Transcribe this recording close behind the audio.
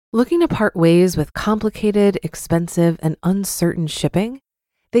Looking to part ways with complicated, expensive, and uncertain shipping?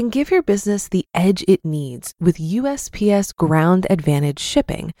 Then give your business the edge it needs with USPS Ground Advantage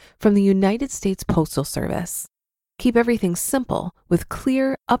shipping from the United States Postal Service. Keep everything simple with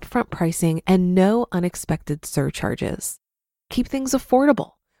clear, upfront pricing and no unexpected surcharges. Keep things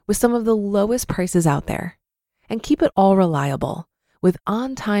affordable with some of the lowest prices out there. And keep it all reliable with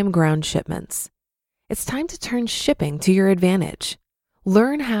on-time ground shipments. It's time to turn shipping to your advantage.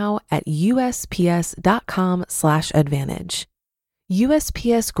 Learn how at USPS.com/advantage.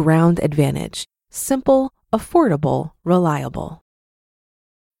 USPS Ground Advantage. Simple, affordable, reliable.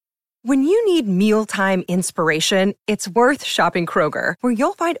 When you need mealtime inspiration, it's worth shopping Kroger, where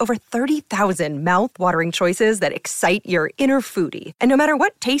you'll find over 30,000 mouth-watering choices that excite your inner foodie. And no matter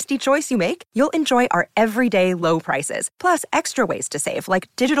what tasty choice you make, you'll enjoy our everyday low prices, plus extra ways to save, like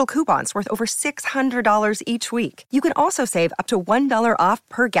digital coupons worth over $600 each week. You can also save up to $1 off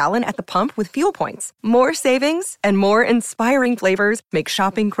per gallon at the pump with fuel points. More savings and more inspiring flavors make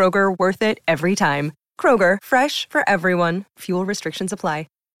shopping Kroger worth it every time. Kroger, fresh for everyone. Fuel restrictions apply.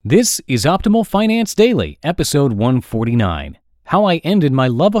 This is Optimal Finance Daily, episode 149, How I Ended My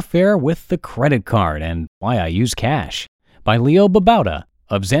Love Affair with the Credit Card and Why I Use Cash, by Leo Babauta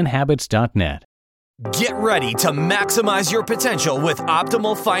of ZenHabits.net. Get ready to maximize your potential with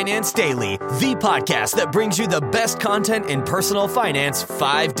Optimal Finance Daily, the podcast that brings you the best content in personal finance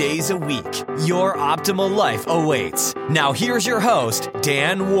 5 days a week. Your optimal life awaits. Now here's your host,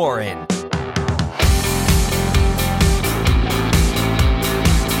 Dan Warren.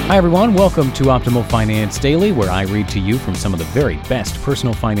 Hi everyone, welcome to Optimal Finance Daily, where I read to you from some of the very best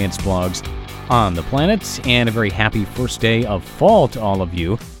personal finance blogs on the planet, and a very happy first day of fall to all of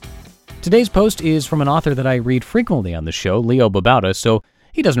you. Today's post is from an author that I read frequently on the show, Leo Babauta, so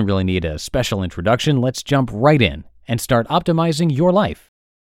he doesn't really need a special introduction. Let's jump right in and start optimizing your life.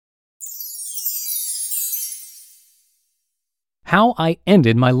 How I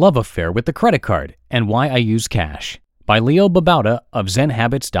Ended My Love Affair with the Credit Card and Why I Use Cash, by Leo Babauta of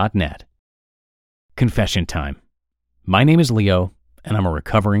ZenHabits.net. Confession time. My name is Leo, and I'm a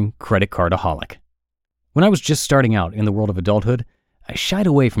recovering credit cardaholic. When I was just starting out in the world of adulthood, I shied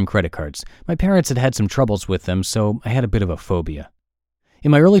away from credit cards. My parents had had some troubles with them, so I had a bit of a phobia.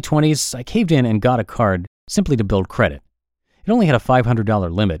 In my early 20s, I caved in and got a card simply to build credit. It only had a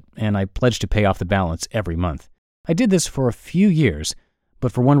 $500 limit, and I pledged to pay off the balance every month. I did this for a few years,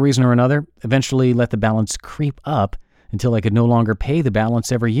 but for one reason or another, eventually let the balance creep up until I could no longer pay the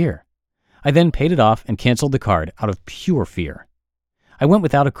balance every year. I then paid it off and canceled the card out of pure fear. I went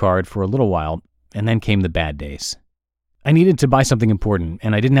without a card for a little while, and then came the bad days. I needed to buy something important,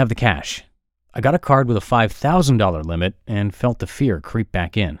 and I didn't have the cash. I got a card with a $5,000 limit and felt the fear creep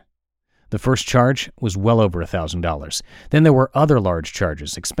back in. The first charge was well over $1,000. Then there were other large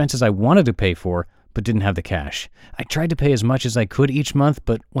charges, expenses I wanted to pay for, but didn't have the cash. I tried to pay as much as I could each month,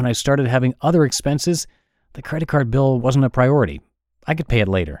 but when I started having other expenses, the credit card bill wasn't a priority. I could pay it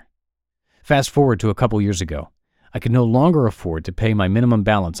later. Fast forward to a couple years ago. I could no longer afford to pay my minimum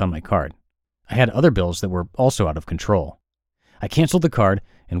balance on my card. I had other bills that were also out of control. I canceled the card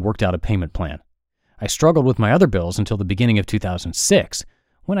and worked out a payment plan. I struggled with my other bills until the beginning of 2006,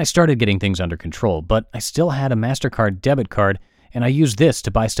 when I started getting things under control, but I still had a MasterCard debit card, and I used this to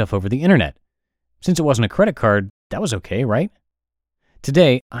buy stuff over the internet. Since it wasn't a credit card, that was okay, right?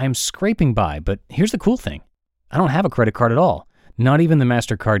 Today, I'm scraping by, but here's the cool thing. I don't have a credit card at all, not even the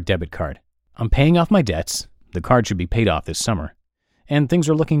MasterCard debit card. I'm paying off my debts, the card should be paid off this summer, and things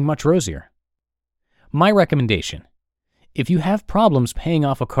are looking much rosier. My recommendation: if you have problems paying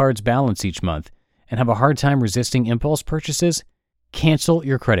off a card's balance each month and have a hard time resisting impulse purchases, cancel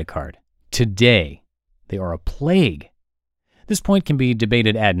your credit card. Today. They are a plague. This point can be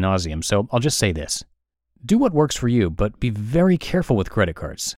debated ad nauseum, so I'll just say this. Do what works for you, but be very careful with credit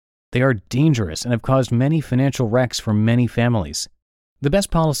cards. They are dangerous and have caused many financial wrecks for many families. The best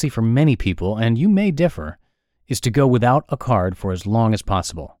policy for many people, and you may differ, is to go without a card for as long as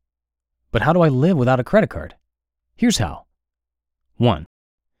possible. But how do I live without a credit card? Here's how. 1.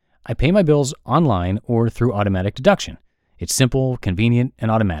 I pay my bills online or through automatic deduction. It's simple, convenient,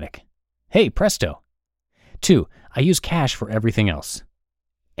 and automatic. Hey, presto. 2. I use cash for everything else.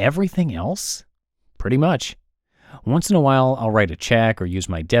 Everything else? Pretty much. Once in a while, I'll write a check or use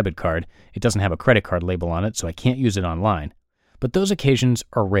my debit card. It doesn't have a credit card label on it, so I can't use it online. But those occasions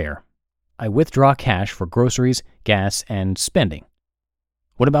are rare. I withdraw cash for groceries, gas, and spending.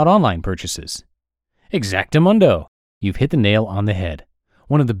 What about online purchases? Exactamundo! You've hit the nail on the head.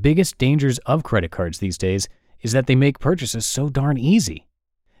 One of the biggest dangers of credit cards these days is that they make purchases so darn easy.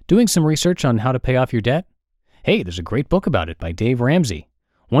 Doing some research on how to pay off your debt? Hey, there's a great book about it by Dave Ramsey.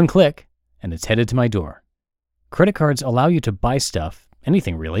 One click, and it's headed to my door. Credit cards allow you to buy stuff,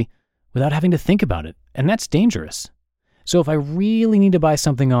 anything really, without having to think about it, and that's dangerous. So if I really need to buy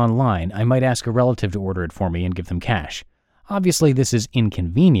something online, I might ask a relative to order it for me and give them cash. Obviously, this is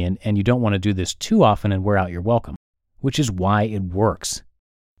inconvenient, and you don't want to do this too often and wear out your welcome, which is why it works.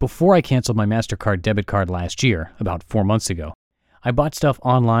 Before I canceled my MasterCard debit card last year, about 4 months ago, I bought stuff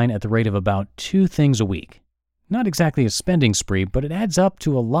online at the rate of about 2 things a week. Not exactly a spending spree, but it adds up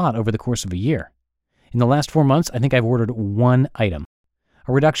to a lot over the course of a year. In the last 4 months, I think I've ordered 1 item,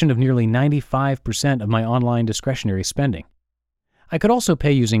 a reduction of nearly 95% of my online discretionary spending. I could also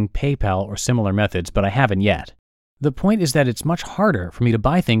pay using PayPal or similar methods, but I haven't yet. The point is that it's much harder for me to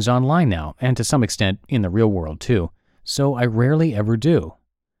buy things online now, and to some extent in the real world too, so I rarely ever do.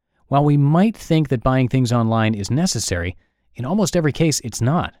 While we might think that buying things online is necessary, in almost every case it's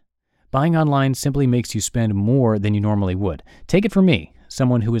not. Buying online simply makes you spend more than you normally would. Take it from me,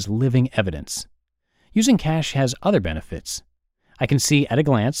 someone who is living evidence. Using cash has other benefits. I can see at a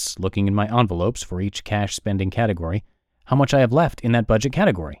glance, looking in my envelopes for each cash spending category, how much I have left in that budget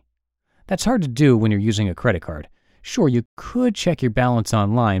category. That's hard to do when you're using a credit card. Sure, you could check your balance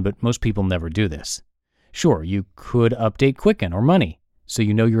online, but most people never do this. Sure, you could update Quicken or Money, so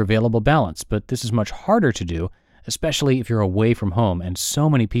you know your available balance, but this is much harder to do, especially if you're away from home, and so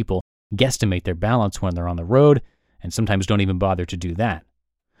many people guesstimate their balance when they're on the road, and sometimes don't even bother to do that.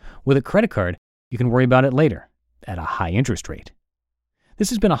 With a credit card, you can worry about it later, at a high interest rate. This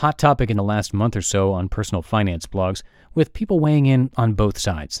has been a hot topic in the last month or so on personal finance blogs, with people weighing in on both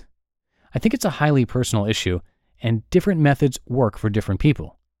sides. I think it's a highly personal issue, and different methods work for different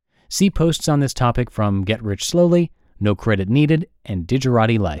people. See posts on this topic from Get Rich Slowly, No Credit Needed, and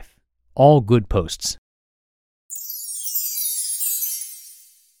Digerati Life. All good posts.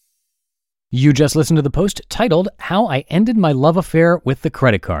 You just listened to the post titled How I Ended My Love Affair with the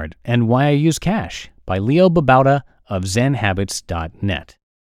Credit Card and Why I Use Cash by Leo Babauta of ZenHabits.net.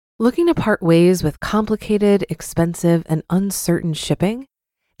 Looking to part ways with complicated, expensive, and uncertain shipping?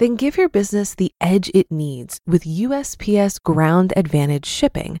 Then give your business the edge it needs with USPS Ground Advantage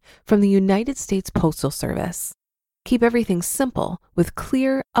shipping from the United States Postal Service. Keep everything simple with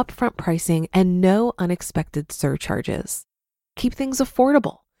clear, upfront pricing and no unexpected surcharges. Keep things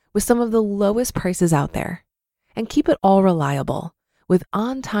affordable with some of the lowest prices out there. And keep it all reliable with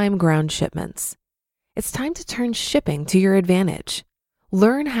on-time ground shipments. It's time to turn shipping to your advantage.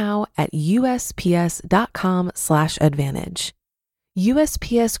 Learn how at USPS.com/advantage.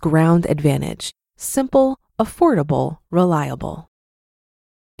 USPS Ground Advantage. Simple, affordable, reliable.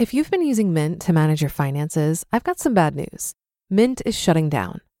 If you've been using Mint to manage your finances, I've got some bad news. Mint is shutting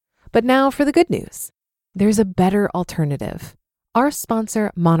down. But now for the good news. There's a better alternative. Our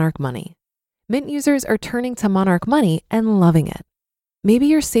sponsor, Monarch Money. Mint users are turning to Monarch Money and loving it. Maybe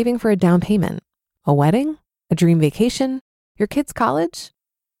you're saving for a down payment, a wedding, a dream vacation, your kids' college.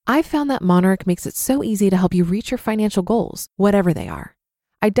 I've found that Monarch makes it so easy to help you reach your financial goals, whatever they are.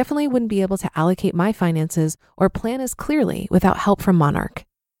 I definitely wouldn't be able to allocate my finances or plan as clearly without help from Monarch.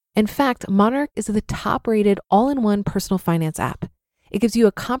 In fact, Monarch is the top-rated all-in-one personal finance app. It gives you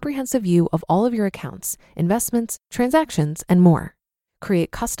a comprehensive view of all of your accounts, investments, transactions, and more.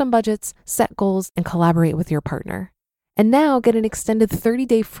 Create custom budgets, set goals, and collaborate with your partner. And now get an extended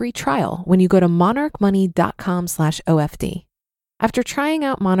 30-day free trial when you go to monarchmoney.com/OFD. After trying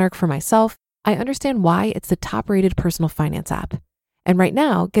out Monarch for myself, I understand why it's the top-rated personal finance app. And right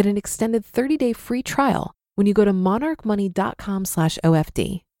now, get an extended 30-day free trial when you go to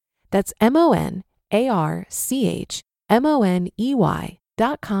monarchmoney.com/OFD. That's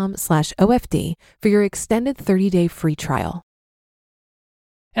monarchmoney.com/OFD for your extended 30-day free trial.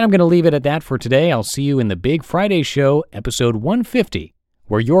 And I'm going to leave it at that for today. I'll see you in the Big Friday Show, episode 150,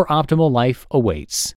 where your optimal life awaits.